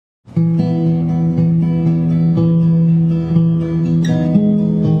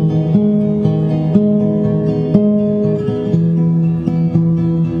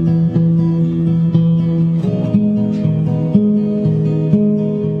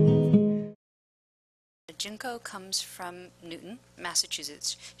Junko comes from Newton,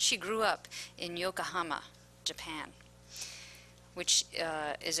 Massachusetts. She grew up in Yokohama, Japan, which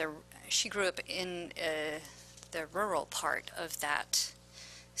she grew up in the rural part of that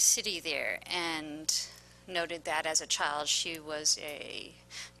city there, and noted that as a child she was a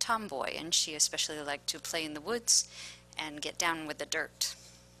tomboy, and she especially liked to play in the woods and get down with the dirt.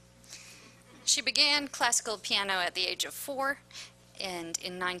 She began classical piano at the age of 4, and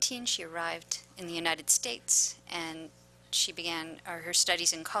in 19 she arrived in the United States, and she began her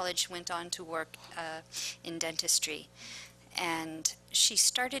studies in college, went on to work in dentistry, and she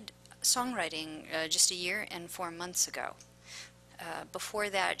started songwriting just a year and 4 months ago.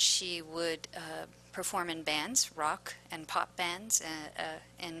 Before that, she would perform in bands, rock and pop bands,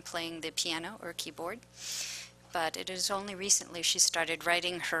 and playing the piano or keyboard. But it is only recently she started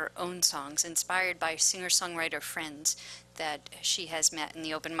writing her own songs, inspired by singer-songwriter friends that she has met in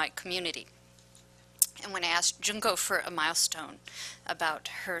the open mic community. And when I asked Junko for a milestone about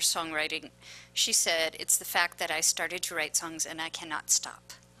her songwriting, she said, "It's the fact that I started to write songs and I cannot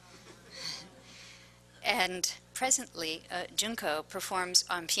stop." And presently, Junko performs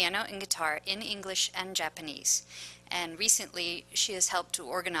on piano and guitar in English and Japanese. And recently, she has helped to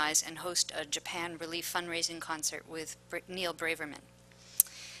organize and host a Japan Relief fundraising concert with Neil Braverman.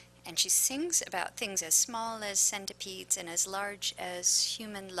 And she sings about things as small as centipedes and as large as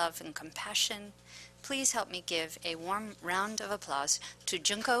human love and compassion. Please help me give a warm round of applause to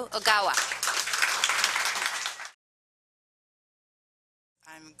Junko Ogawa.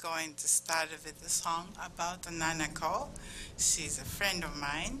 I'm going to start with a song about Nanako. She's a friend of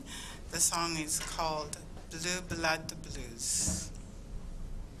mine. The song is called Blue Blood Blues.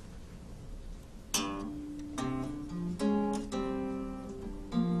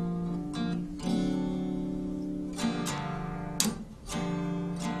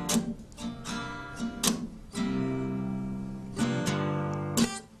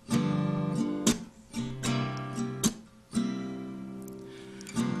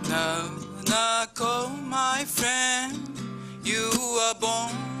 Nanako, my friend, you were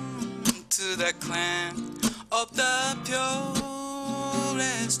born to the clan of the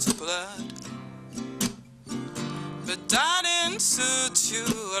purest blood. But that didn't suit you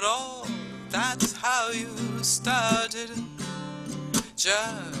at all. That's how you started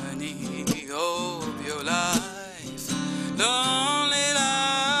journey of your life, lonely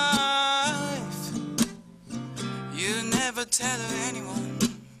life. You never tell anyone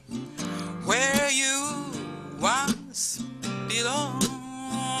where you once belonged.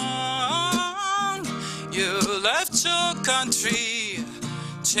 You left your country,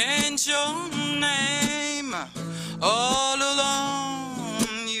 changed your name, all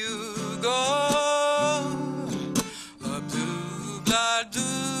alone you go. A blue blood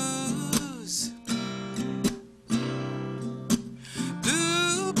blues,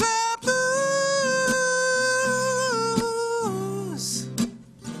 blue blood blues.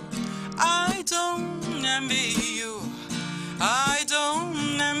 I don't envy you, I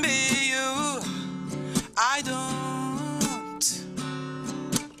don't envy you, I don't,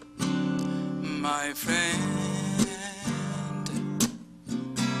 my friend.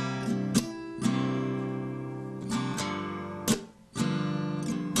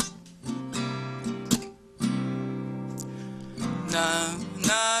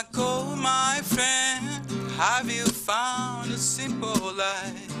 Nanako, my friend, have you found a simple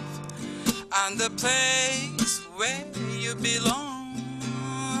life and the place where you belong?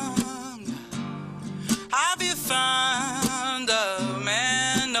 Have you found a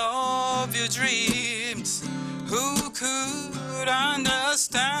man of your dreams who could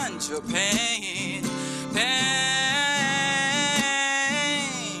understand your pain?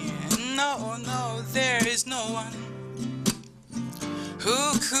 No, no, there is no one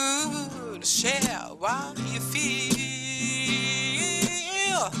who could share what you feel.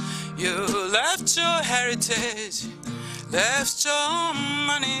 You left your heritage, left your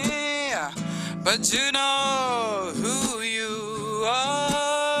money, but you know who you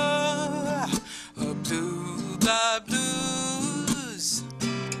are. A blue blood blues,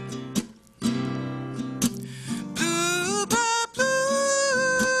 blue blood blues.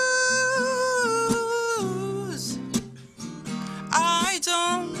 I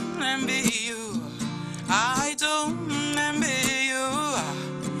don't envy you, I don't envy you,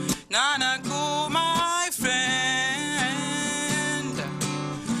 Nanako, my friend.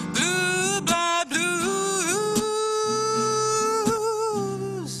 Blue blood blues.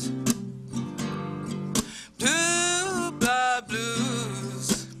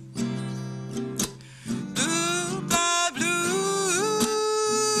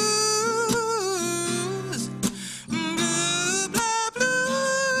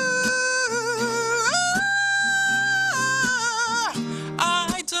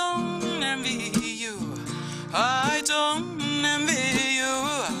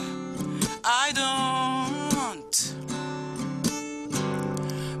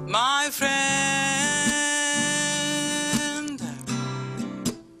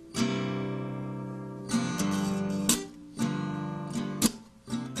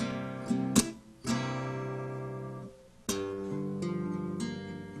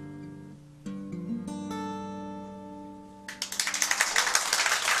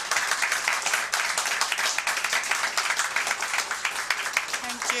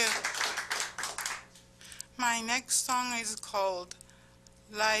 you. My next song is called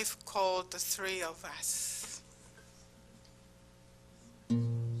Life Called the Three of Us.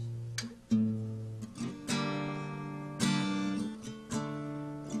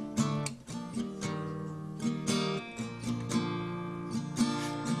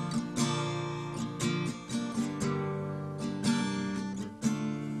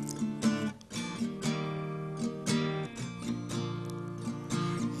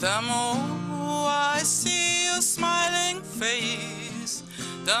 The more I see your smiling face,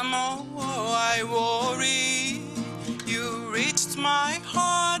 the more I worry. You reached my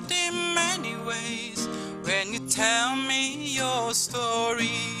heart in many ways when you tell me your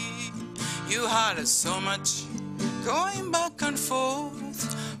story. You had so much going back and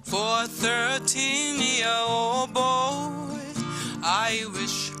forth for a 13-year-old boy. I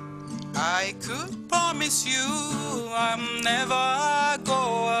wish I could promise you I'll never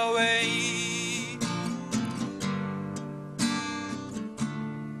go away.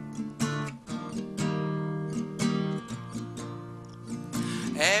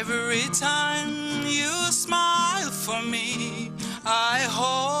 Every time you smile for me, I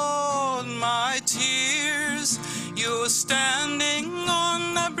hold my tears. You're standing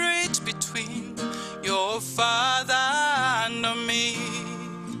on the bridge between your father and me.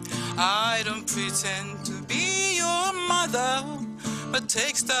 I don't pretend to be your mother, but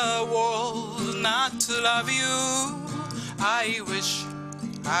takes the world not to love you. I wish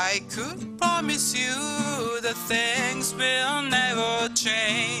I could promise you that things will never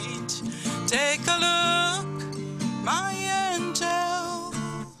change. Take a look, my angel.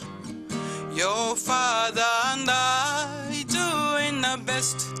 Your father and I doing the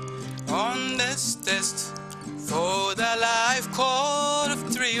best on this test for the life called of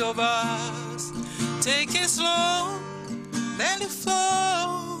three of us. Take it slow, let it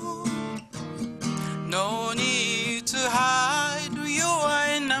flow. No need to hide, you are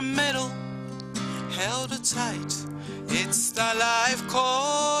in the middle, held tight. It's the life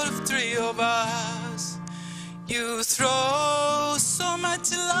called of three of us. You throw so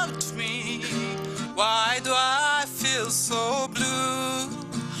much love to me. Why do I feel so blue?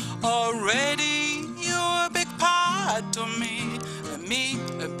 Already you're a big part of me, and me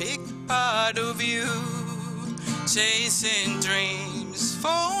a big part of you. Chasing dreams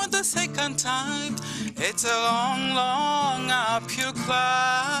for the second time, it's a long, long uphill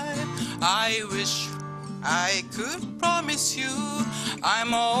climb. I wish I could promise you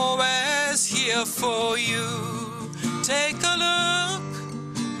I'm always here for you. Take a look,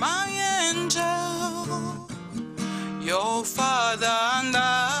 my angel. Your father and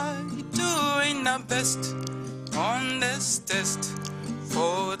I doing our best on this test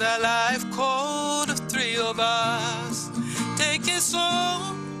for the life called of three of us. Take it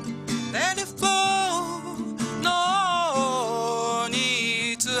slow, let it flow. No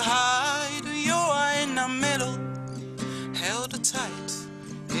need to hide, you are in the middle, held tight.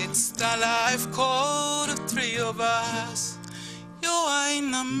 It's the life called of three of us. You are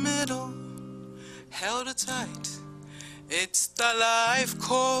in the middle, held tight. It's the life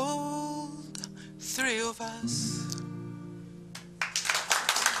called three of us.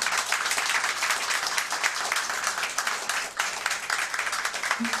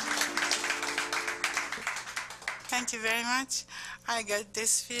 Thank you very much. I got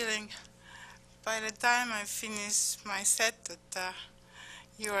this feeling by the time I finish my set that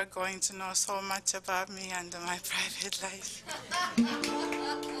you are going to know so much about me and my private life.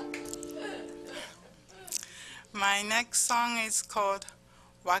 My next song is called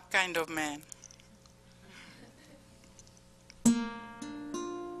What Kind of Man?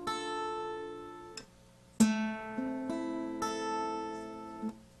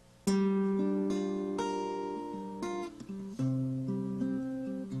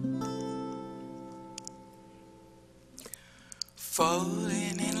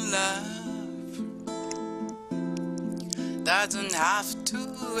 Falling in love doesn't have to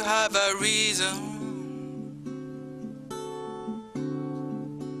have a reason.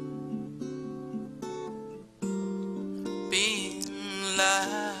 Being in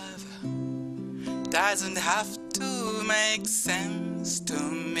love doesn't have to make sense to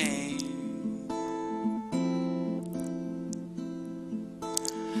me.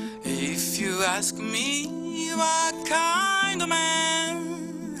 If you ask me what kind of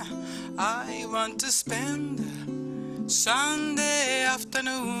man I want to spend Sunday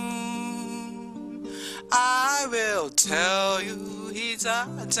afternoon, I will tell you he's a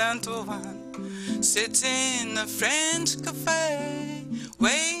gentle one, sitting in a French cafe,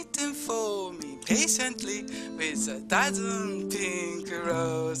 waiting for me patiently with a dozen pink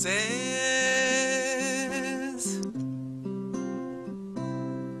roses.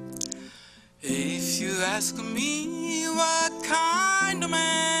 If you ask me what kind of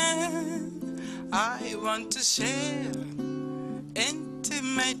man I want to share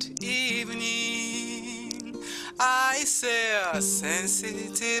intimate evening, I say a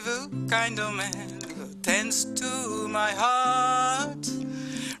sensitive kind of man who tends to my heart,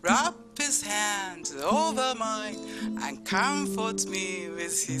 wrap his hands over mine and comforts me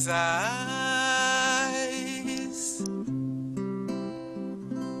with his eyes.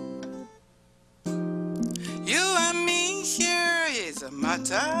 You and me here is a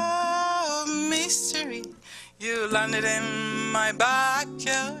matter of mystery. You landed in my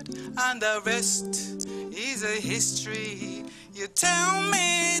backyard and the rest is a history. You tell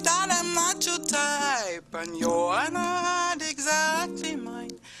me that I'm not your type and you're not exactly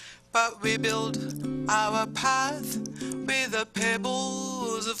mine, but we build our path with the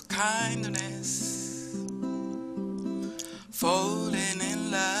pebbles of kindness. Falling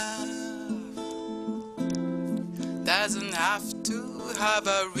in love doesn't have to have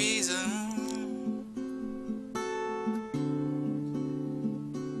a reason.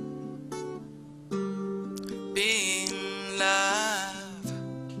 Being in love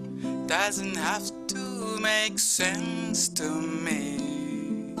doesn't have to make sense to me.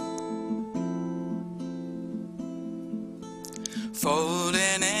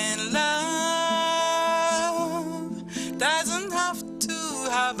 Falling in love doesn't have to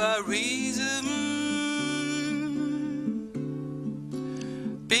have a reason.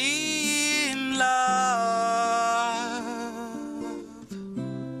 Being in love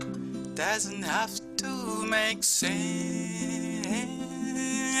doesn't have to make sense.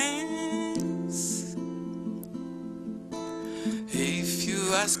 If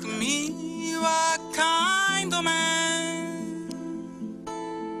you ask me what kind of man,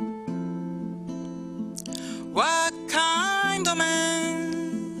 what kind of man,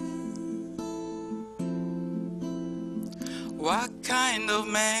 what kind of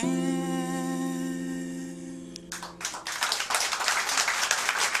man?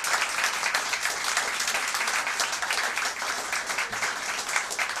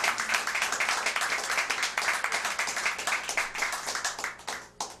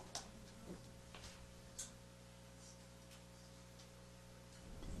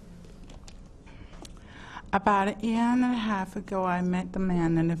 About a year and a half ago, I met the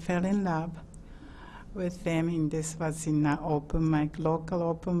man and I fell in love with him. And this was in local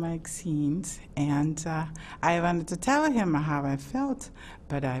open mic scenes. And I wanted to tell him how I felt,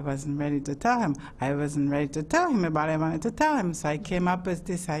 but I wasn't ready to tell him. I wasn't ready to tell him about what I wanted to tell him. So I came up with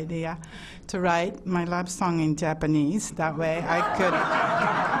this idea to write my love song in Japanese. That way I could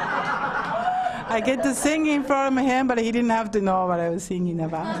I get to sing in front of him, but he didn't have to know what I was singing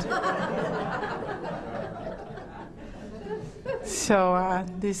about. So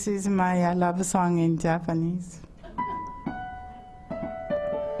this is my love song in Japanese.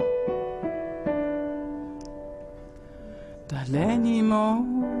 誰に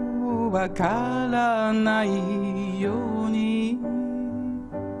もわからないように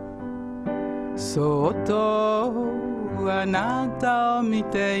そっとあなたを見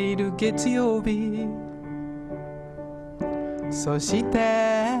ている月曜日そして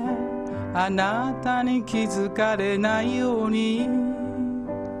あなたに気づかれないように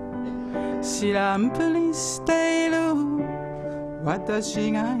知らんぷりしている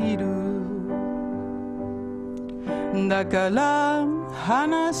私がいるだから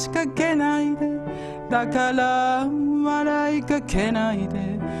話しかけないでだから笑いかけない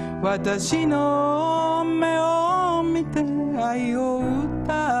で私の目を見て愛を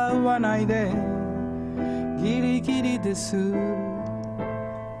歌わないでギリギリです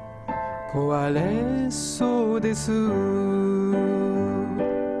壊れそうです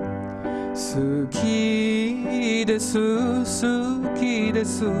好きです好きで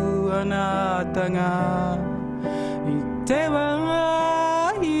すあなたが言って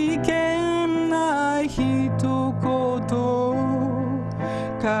はいけない一言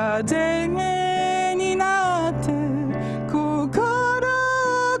風になって心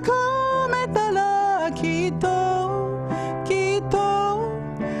込めたらきっと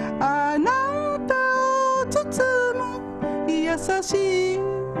あなたを包む優しい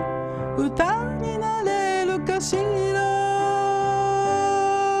歌になれるかしら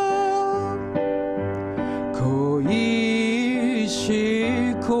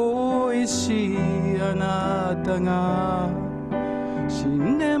恋しいあなたが死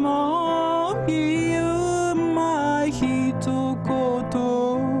んでも言うまい一言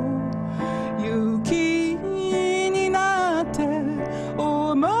言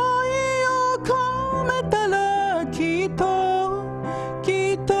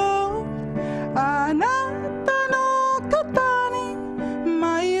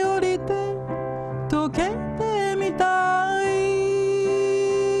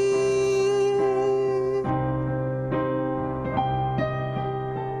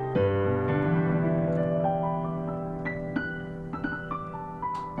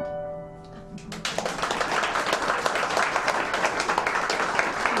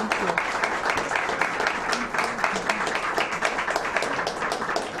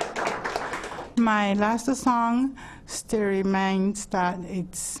my last song still remains that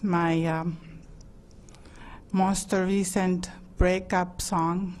it's my most recent breakup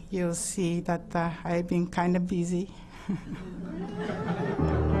song. You'll see that I've been kind of busy.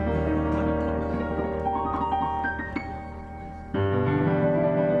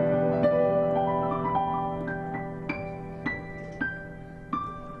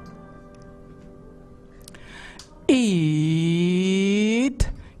 It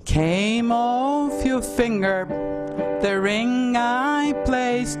came off your finger, the ring I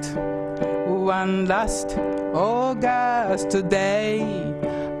placed one last August day.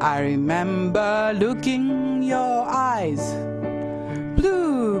 I remember looking your eyes,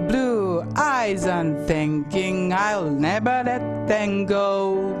 blue, blue eyes, and thinking I'll never let them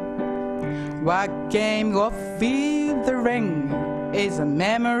go. What came off with the ring is a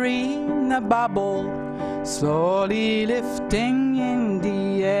memory in a bubble, slowly lifting in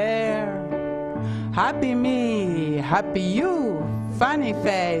the air. Happy me, happy you, funny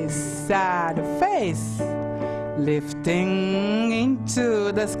face, sad face, lifting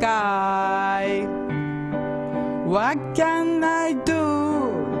into the sky. What can I do?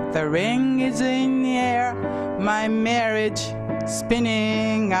 The ring is in the air, my marriage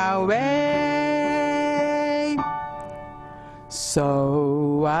spinning away.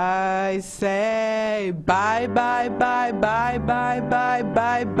 So I say bye, bye, bye, bye, bye, bye,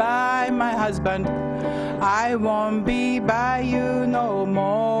 bye, bye, my husband. I won't be by you no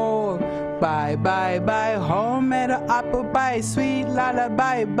more. Bye, bye, bye, homemade apple pie, sweet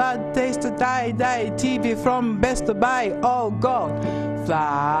lullaby, bad taste to die, TV from Best Buy. Oh God,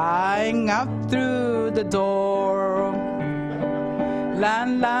 flying up through the door.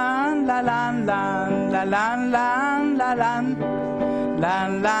 Lan lan la lan lan la lan lan la lan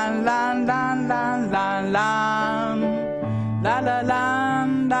lan lan lan lan lan lan lan la la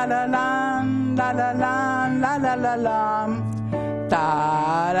lan la la lan la la lan la la la lan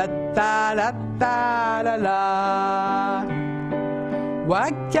ta la ta la ta la la.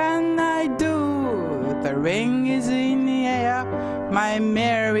 What can I do? The ring is in the air, my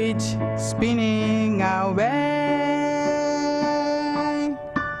marriage spinning away.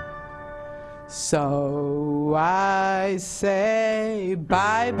 So I say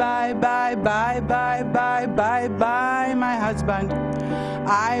bye, bye, bye, bye, bye, bye, bye, bye, my husband.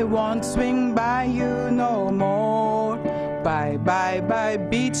 I won't swing by you no more. Bye, bye, bye,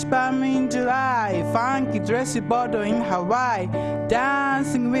 beach bum in July, funky dressy bottle in Hawaii,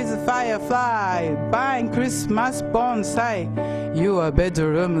 dancing with a firefly, buying Christmas bonsai. You a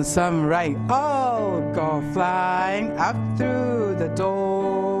bedroom samurai. Oh, go flying up through the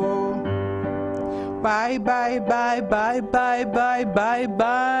door. Bye, bye, bye, bye, bye, bye, bye,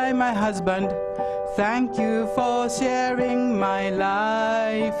 bye, my husband. Thank you for sharing my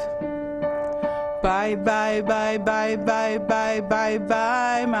life. Bye, bye, bye, bye, bye, bye, bye,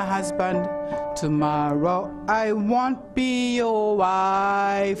 bye, my husband. Tomorrow I won't be your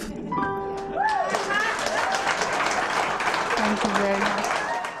wife. Thank you very much.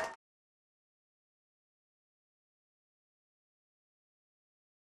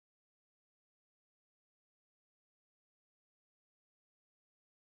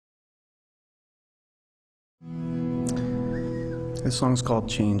 This song's called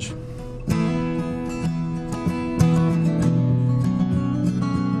Change.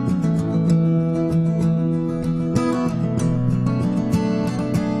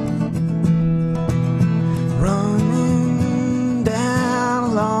 Running down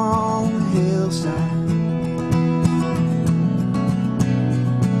a long hillside,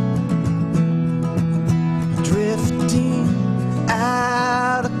 drifting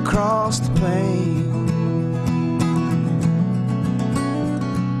out across the plain.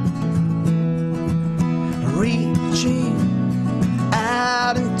 Reaching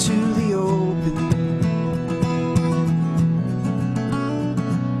out into the open,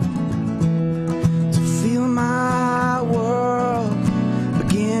 to feel my world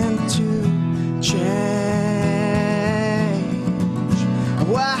begin to change.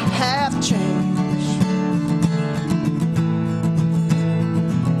 Oh, I have changed.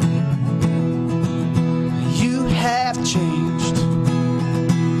 You have changed.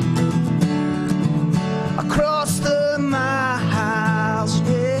 Across the miles,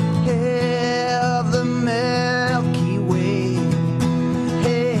 yeah, of the Milky Way,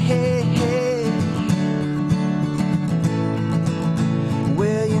 hey, hey, hey.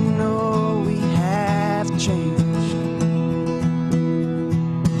 Well, you know we have changed.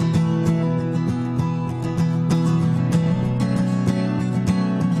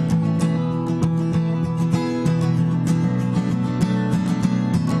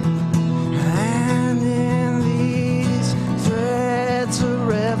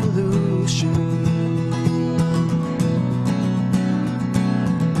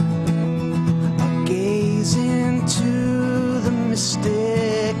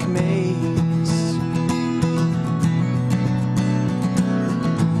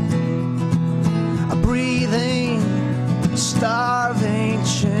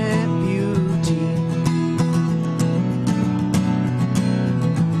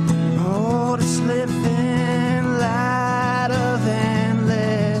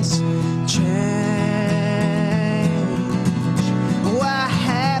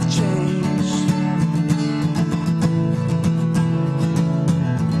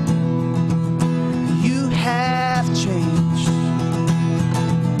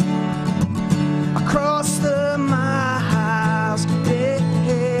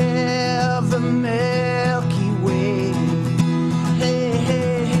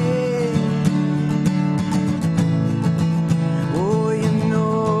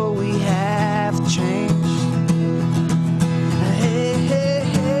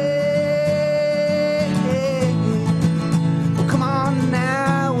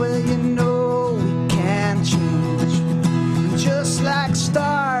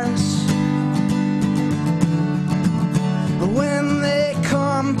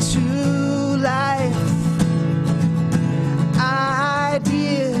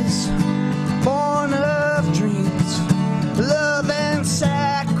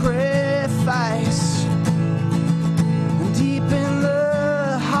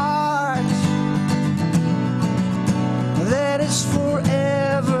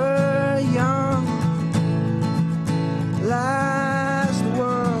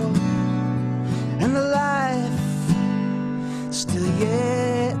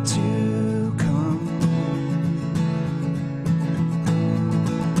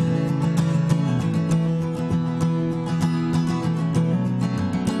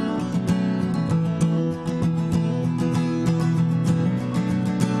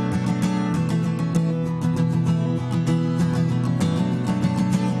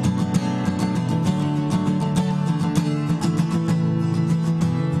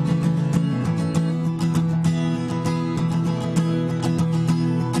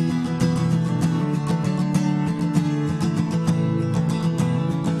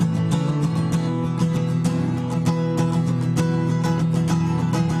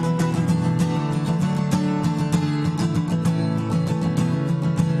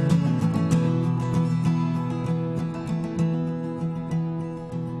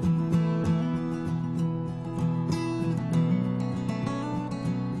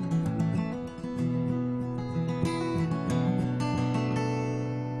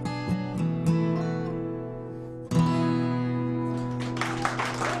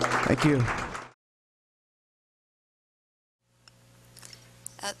 Thank you.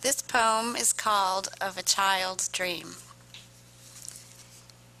 This poem is called Of a Child's Dream.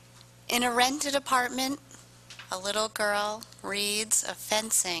 In a rented apartment, a little girl reads of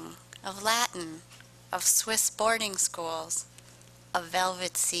fencing, of Latin, of Swiss boarding schools, of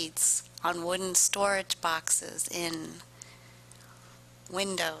velvet seats on wooden storage boxes in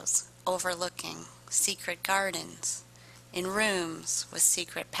windows overlooking secret gardens, in rooms with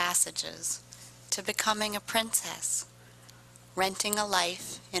secret passages, to becoming a princess, renting a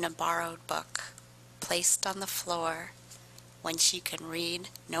life in a borrowed book, placed on the floor when she can read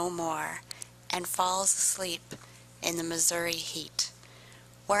no more, and falls asleep in the Missouri heat,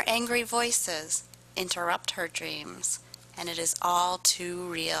 where angry voices interrupt her dreams, and it is all too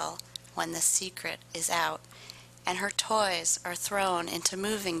real when the secret is out, and her toys are thrown into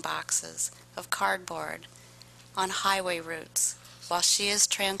moving boxes of cardboard on highway routes, while she is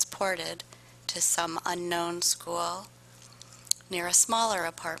transported to some unknown school near a smaller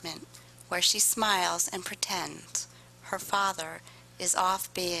apartment where she smiles and pretends her father is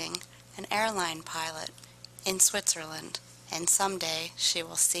off being an airline pilot in Switzerland, and someday she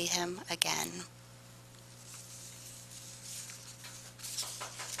will see him again.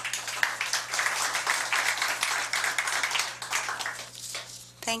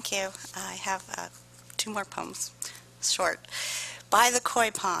 Thank you. I have 2 more poems, short. By the Koi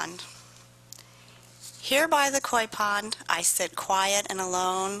Pond. Here by the koi pond, I sit quiet and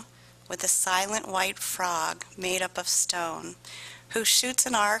alone with a silent white frog made up of stone, who shoots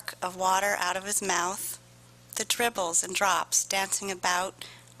an arc of water out of his mouth, the dribbles and drops dancing about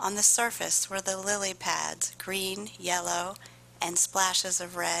on the surface where the lily pads, green, yellow, and splashes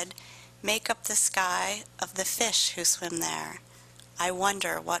of red, make up the sky of the fish who swim there. I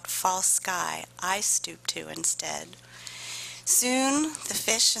wonder what false sky I stoop to instead. Soon the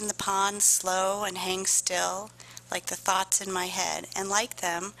fish in the pond slow and hang still, like the thoughts in my head, and like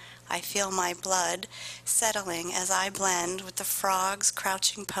them I feel my blood settling as I blend with the frog's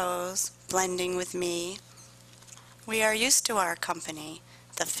crouching pose, blending with me. We are used to our company,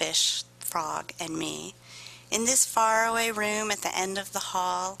 the fish, frog, and me, in this faraway room at the end of the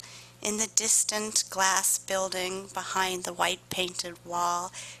hall, in the distant glass building behind the white painted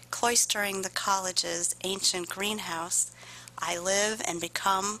wall, cloistering the college's ancient greenhouse. I live and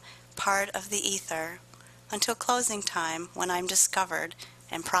become part of the ether until closing time, when I'm discovered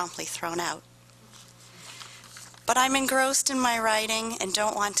and promptly thrown out. But I'm engrossed in my writing and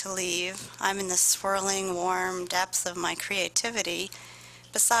don't want to leave. I'm in the swirling, warm depths of my creativity.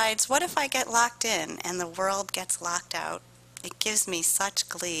 Besides, what if I get locked in and the world gets locked out? It gives me such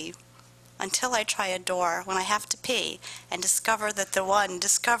glee. Until I try a door when I have to pee and discover that the one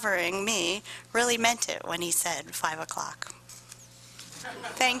discovering me really meant it when he said 5 o'clock.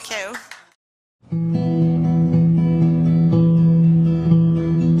 Thank you.